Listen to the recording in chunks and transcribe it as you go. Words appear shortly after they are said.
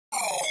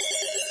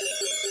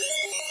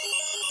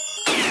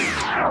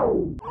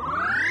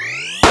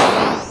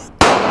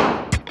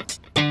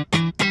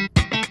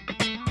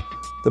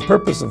The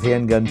purpose of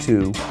Handgun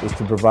 2 is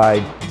to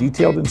provide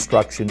detailed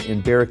instruction in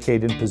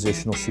barricade and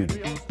positional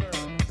shooting.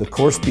 The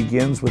course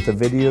begins with a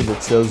video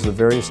that shows the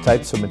various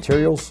types of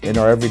materials in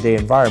our everyday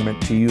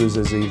environment to use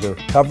as either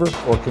cover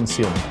or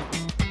concealment.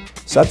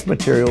 Such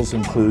materials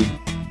include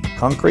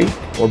concrete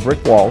or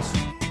brick walls,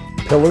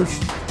 pillars,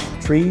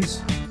 trees,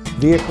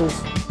 vehicles,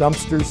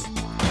 dumpsters,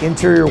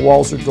 interior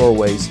walls or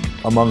doorways,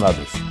 among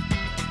others.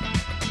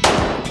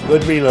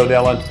 Good reload,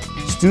 Ellen.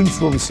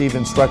 Students will receive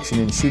instruction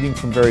in shooting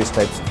from various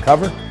types of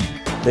cover.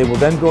 They will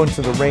then go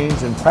into the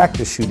range and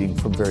practice shooting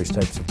from various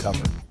types of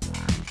cover.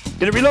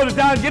 Get it reloaded,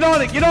 Don. Get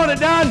on it,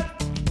 Don.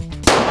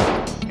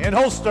 And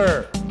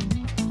holster.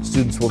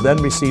 Students will then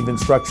receive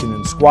instruction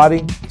in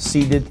squatting,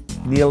 seated,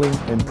 kneeling,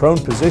 and prone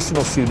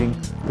positional shooting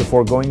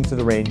before going to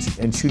the range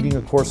and shooting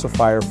a course of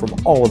fire from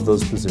all of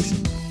those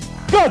positions.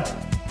 Good.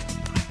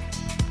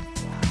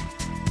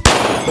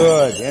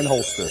 Good, and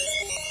holster.